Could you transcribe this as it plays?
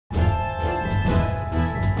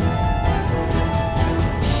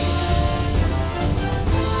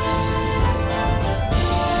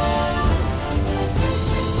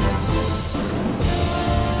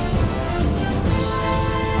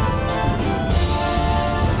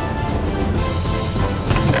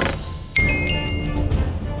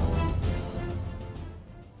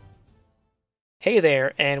Hey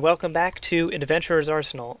there, and welcome back to Adventurer's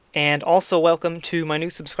Arsenal, and also welcome to my new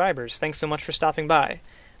subscribers. Thanks so much for stopping by.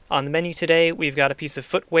 On the menu today, we've got a piece of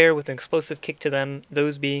footwear with an explosive kick to them,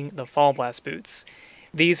 those being the Fall Blast boots.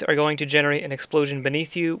 These are going to generate an explosion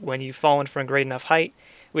beneath you when you've fallen from a great enough height,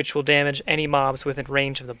 which will damage any mobs within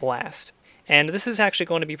range of the blast. And this is actually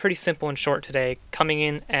going to be pretty simple and short today, coming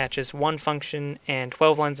in at just one function and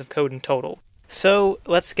 12 lines of code in total. So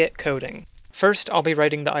let's get coding. First, I'll be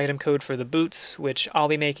writing the item code for the boots, which I'll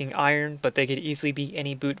be making iron, but they could easily be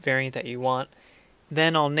any boot variant that you want.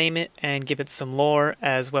 Then I'll name it and give it some lore,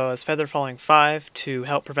 as well as Feather Falling 5 to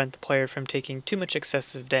help prevent the player from taking too much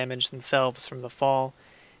excessive damage themselves from the fall.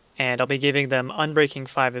 And I'll be giving them Unbreaking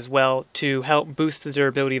 5 as well to help boost the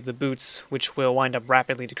durability of the boots, which will wind up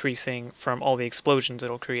rapidly decreasing from all the explosions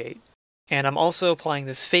it'll create. And I'm also applying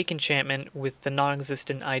this fake enchantment with the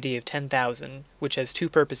non-existent ID of 10,000, which has two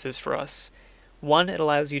purposes for us. One, it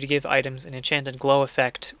allows you to give items an enchanted glow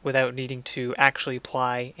effect without needing to actually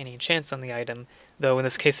apply any enchants on the item, though in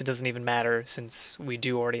this case it doesn't even matter since we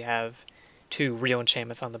do already have two real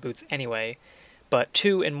enchantments on the boots anyway. But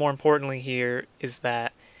two, and more importantly here, is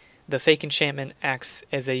that the fake enchantment acts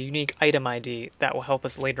as a unique item ID that will help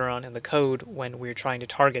us later on in the code when we're trying to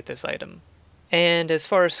target this item. And as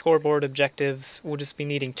far as scoreboard objectives, we'll just be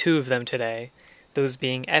needing two of them today, those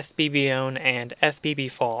being FBB Own and FBB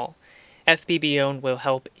Fall. FBB Own will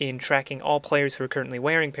help in tracking all players who are currently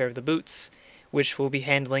wearing a pair of the boots, which we'll be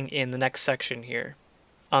handling in the next section here.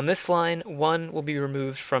 On this line, 1 will be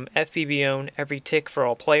removed from FBB Own every tick for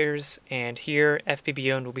all players, and here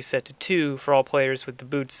FBB Own will be set to 2 for all players with the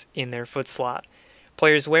boots in their foot slot.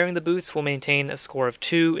 Players wearing the boots will maintain a score of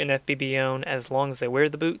 2 in FBB Own as long as they wear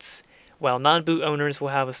the boots, while non-boot owners will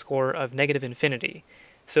have a score of negative infinity.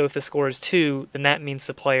 So if the score is 2, then that means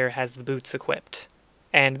the player has the boots equipped.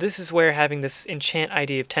 And this is where having this enchant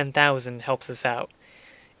ID of 10,000 helps us out.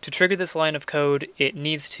 To trigger this line of code, it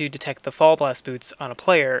needs to detect the Fall Blast boots on a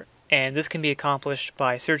player, and this can be accomplished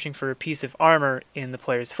by searching for a piece of armor in the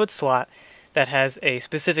player's foot slot that has a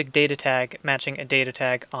specific data tag matching a data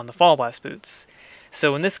tag on the Fall Blast boots.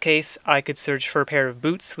 So in this case, I could search for a pair of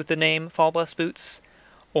boots with the name Fall Blast boots,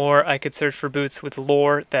 or I could search for boots with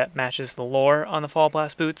lore that matches the lore on the Fall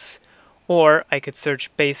Blast boots, or I could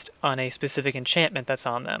search based on a specific enchantment that's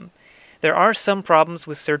on them. There are some problems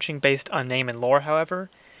with searching based on name and lore, however.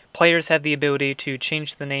 Players have the ability to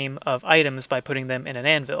change the name of items by putting them in an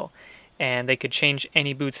anvil, and they could change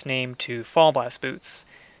any boot's name to Fall Blast boots.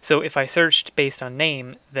 So if I searched based on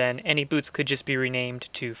name, then any boots could just be renamed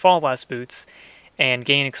to Fall Blast boots and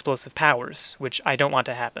gain explosive powers, which I don't want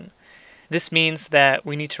to happen. This means that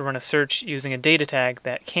we need to run a search using a data tag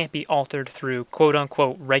that can't be altered through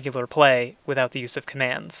quote-unquote regular play without the use of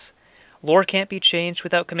commands. Lore can't be changed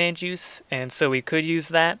without command use, and so we could use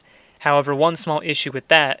that. However, one small issue with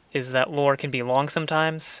that is that lore can be long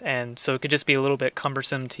sometimes, and so it could just be a little bit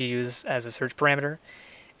cumbersome to use as a search parameter.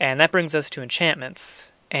 And that brings us to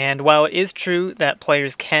enchantments. And while it is true that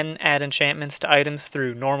players can add enchantments to items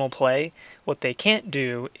through normal play, what they can't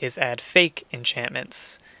do is add fake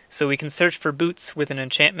enchantments. So we can search for boots with an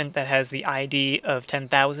enchantment that has the ID of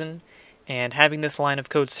 10,000, and having this line of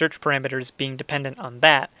code search parameters being dependent on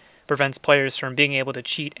that prevents players from being able to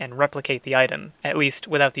cheat and replicate the item, at least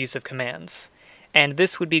without the use of commands. And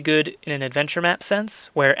this would be good in an adventure map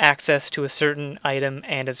sense, where access to a certain item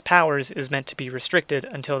and its powers is meant to be restricted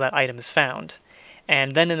until that item is found.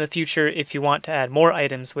 And then in the future, if you want to add more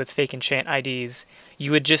items with fake enchant IDs,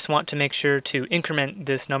 you would just want to make sure to increment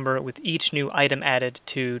this number with each new item added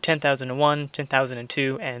to 10,001,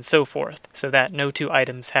 10,002, and so forth, so that no two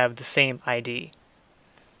items have the same ID.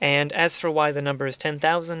 And as for why the number is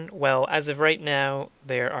 10,000, well, as of right now,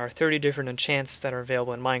 there are 30 different enchants that are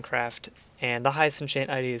available in Minecraft, and the highest enchant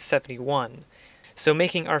ID is 71. So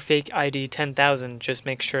making our fake ID 10,000 just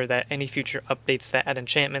makes sure that any future updates that add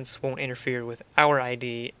enchantments won't interfere with our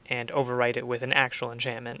ID and overwrite it with an actual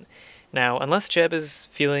enchantment. Now, unless Jeb is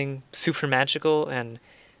feeling super magical and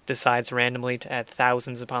decides randomly to add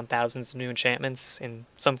thousands upon thousands of new enchantments in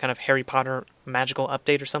some kind of Harry Potter magical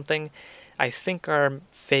update or something, I think our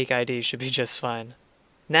fake ID should be just fine.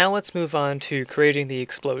 Now let's move on to creating the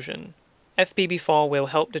explosion. FBB Fall will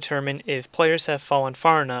help determine if players have fallen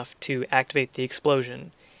far enough to activate the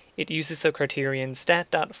explosion. It uses the criterion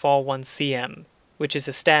stat.fall1cm, which is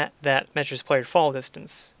a stat that measures player fall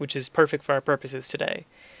distance, which is perfect for our purposes today.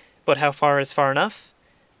 But how far is far enough?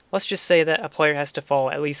 Let's just say that a player has to fall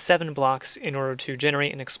at least 7 blocks in order to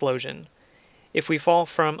generate an explosion. If we fall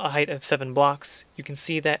from a height of 7 blocks, you can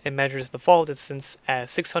see that it measures the fall distance as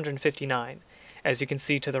 659, as you can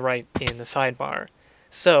see to the right in the sidebar.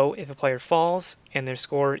 So, if a player falls and their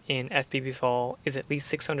score in FBB fall is at least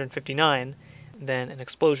 659, then an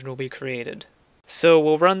explosion will be created. So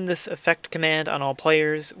we'll run this effect command on all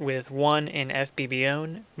players with 1 in FBB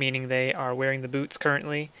own, meaning they are wearing the boots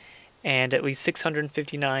currently, and at least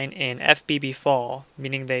 659 in FBB fall,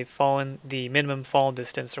 meaning they've fallen the minimum fall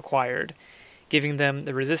distance required, giving them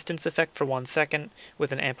the resistance effect for 1 second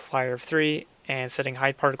with an amplifier of 3 and setting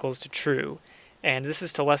hide particles to true. And this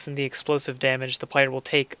is to lessen the explosive damage the player will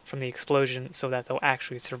take from the explosion so that they'll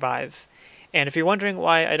actually survive. And if you're wondering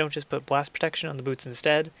why I don't just put blast protection on the boots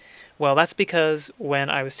instead, well, that's because when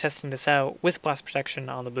I was testing this out with blast protection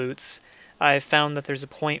on the boots, I found that there's a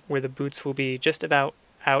point where the boots will be just about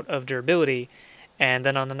out of durability, and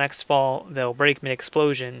then on the next fall they'll break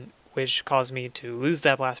mid-explosion, which caused me to lose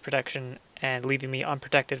that blast protection and leaving me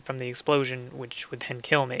unprotected from the explosion, which would then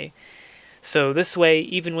kill me. So this way,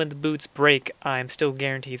 even when the boots break, I'm still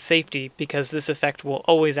guaranteed safety because this effect will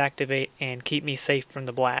always activate and keep me safe from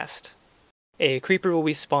the blast. A creeper will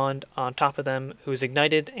be spawned on top of them who is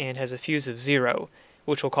ignited and has a fuse of 0,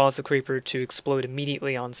 which will cause the creeper to explode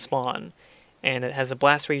immediately on spawn, and it has a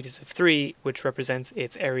blast radius of 3, which represents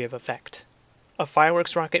its area of effect. A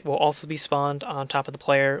fireworks rocket will also be spawned on top of the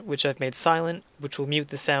player, which I've made silent, which will mute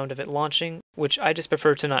the sound of it launching, which I just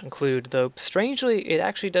prefer to not include, though strangely it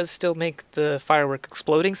actually does still make the firework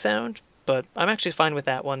exploding sound, but I'm actually fine with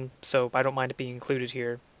that one, so I don't mind it being included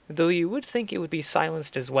here. Though you would think it would be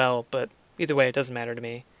silenced as well, but either way it doesn't matter to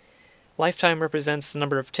me. Lifetime represents the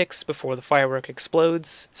number of ticks before the firework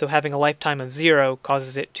explodes, so having a lifetime of 0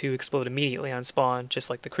 causes it to explode immediately on spawn, just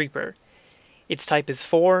like the creeper. Its type is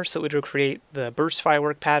 4, so it will create the burst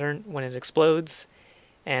firework pattern when it explodes.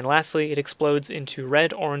 And lastly, it explodes into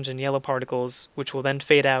red, orange, and yellow particles, which will then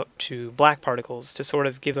fade out to black particles to sort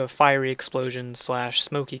of give a fiery explosion /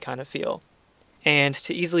 smoky kind of feel. And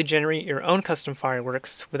to easily generate your own custom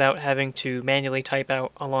fireworks without having to manually type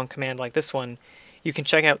out a long command like this one, you can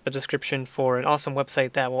check out the description for an awesome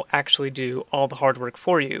website that will actually do all the hard work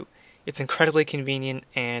for you. It's incredibly convenient,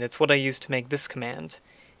 and it's what I use to make this command.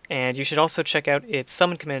 And you should also check out its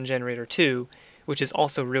summon command generator too, which is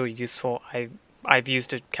also really useful. I've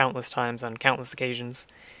used it countless times on countless occasions.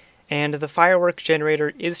 And the firework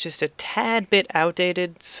generator is just a tad bit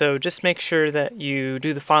outdated, so just make sure that you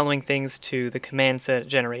do the following things to the commands that it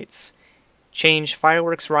generates. Change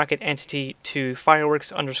fireworks rocket entity to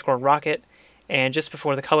fireworks_rocket, and just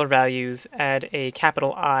before the color values, add a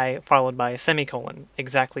capital I followed by a semicolon,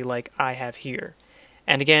 exactly like I have here.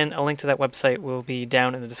 And again, a link to that website will be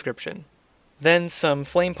down in the description. Then some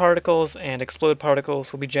flame particles and explode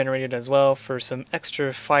particles will be generated as well for some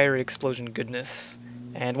extra fiery explosion goodness.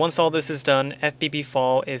 And once all this is done, FBB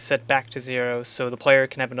fall is set back to 0 so the player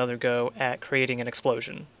can have another go at creating an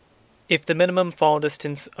explosion. If the minimum fall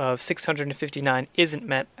distance of 659 isn't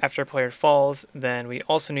met after a player falls, then we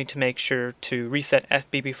also need to make sure to reset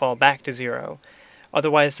FBB fall back to 0.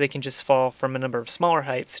 Otherwise, they can just fall from a number of smaller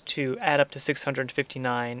heights to add up to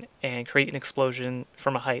 659 and create an explosion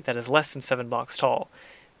from a height that is less than 7 blocks tall,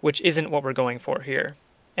 which isn't what we're going for here.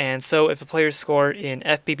 And so if the player's score in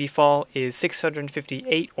FBB fall is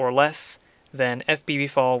 658 or less, then FBB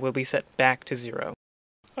fall will be set back to 0.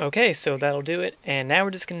 Okay, so that'll do it, and now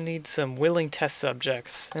we're just going to need some willing test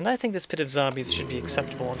subjects, and I think this pit of zombies should be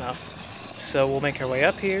acceptable enough. So we'll make our way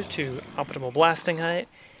up here to optimal blasting height,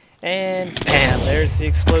 and bam, there's the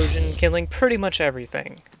explosion, killing pretty much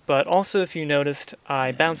everything. But also, if you noticed,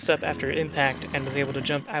 I bounced up after impact and was able to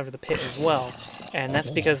jump out of the pit as well, and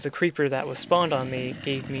that's because the creeper that was spawned on me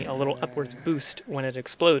gave me a little upwards boost when it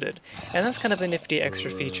exploded. And that's kind of a nifty extra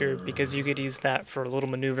feature, because you could use that for little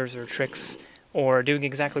maneuvers or tricks, or doing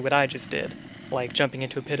exactly what I just did, like jumping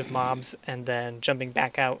into a pit of mobs and then jumping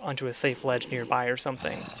back out onto a safe ledge nearby or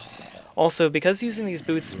something. Also, because using these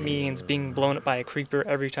boots means being blown up by a creeper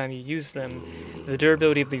every time you use them, the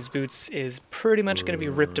durability of these boots is pretty much going to be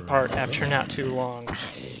ripped apart after not too long.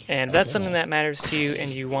 And if that's something that matters to you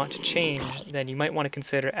and you want to change, then you might want to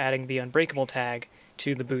consider adding the unbreakable tag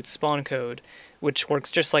to the boot's spawn code, which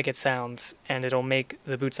works just like it sounds, and it'll make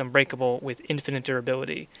the boots unbreakable with infinite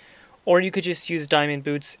durability. Or you could just use diamond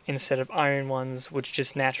boots instead of iron ones, which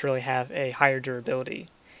just naturally have a higher durability.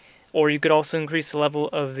 Or you could also increase the level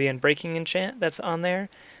of the unbreaking enchant that's on there,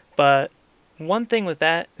 but one thing with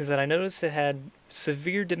that is that I noticed it had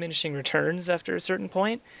severe diminishing returns after a certain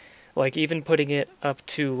point. Like even putting it up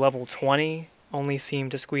to level 20 only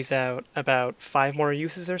seemed to squeeze out about 5 more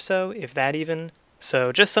uses or so, if that even.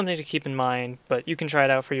 So just something to keep in mind, but you can try it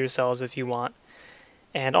out for yourselves if you want.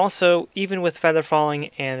 And also, even with feather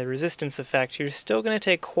falling and the resistance effect, you're still going to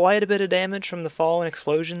take quite a bit of damage from the fall and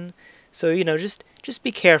explosion, So, just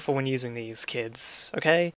be careful when using these, kids,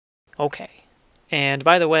 okay? Okay. And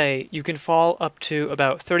by the way, you can fall up to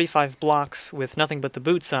about 35 blocks with nothing but the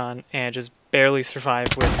boots on and just barely survive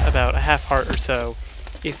with about a half heart or so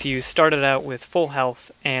if you started out with full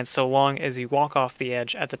health and so long as you walk off the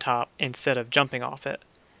edge at the top instead of jumping off it.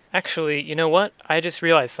 Actually, you know what? I just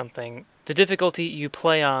realized something. The difficulty you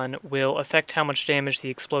play on will affect how much damage the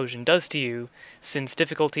explosion does to you, since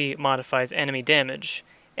difficulty modifies enemy damage,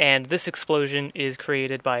 and this explosion is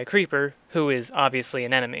created by a creeper, who is obviously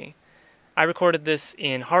an enemy. I recorded this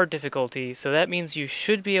in hard difficulty, so that means you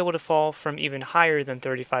should be able to fall from even higher than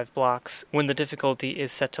 35 blocks when the difficulty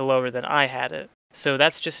is set to lower than I had it. So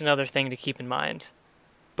that's just another thing to keep in mind.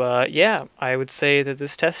 But yeah, I would say that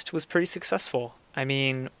this test was pretty successful. I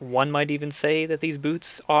mean, one might even say that these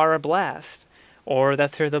boots are a blast, or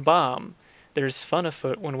that they're the bomb. There's fun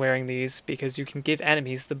afoot when wearing these because you can give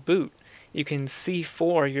enemies the boot. You can see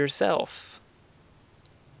for yourself.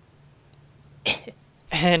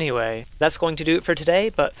 Anyway, that's going to do it for today,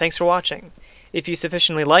 but thanks for watching. If you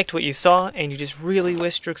sufficiently liked what you saw, and you just really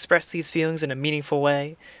wish to express these feelings in a meaningful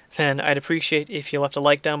way, then I'd appreciate if you left a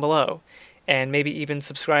like down below, and maybe even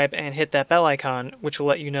subscribe and hit that bell icon, which will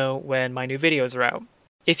let you know when my new videos are out.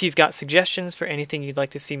 If you've got suggestions for anything you'd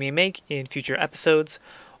like to see me make in future episodes,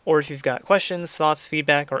 or if you've got questions, thoughts,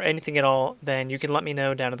 feedback, or anything at all, then you can let me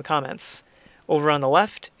know down in the comments. Over on the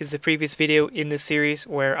left is the previous video in this series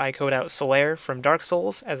where I code out Solaire from Dark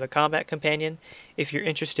Souls as a combat companion if you're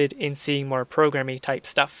interested in seeing more programmy type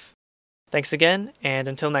stuff. Thanks again, and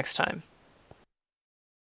until next time.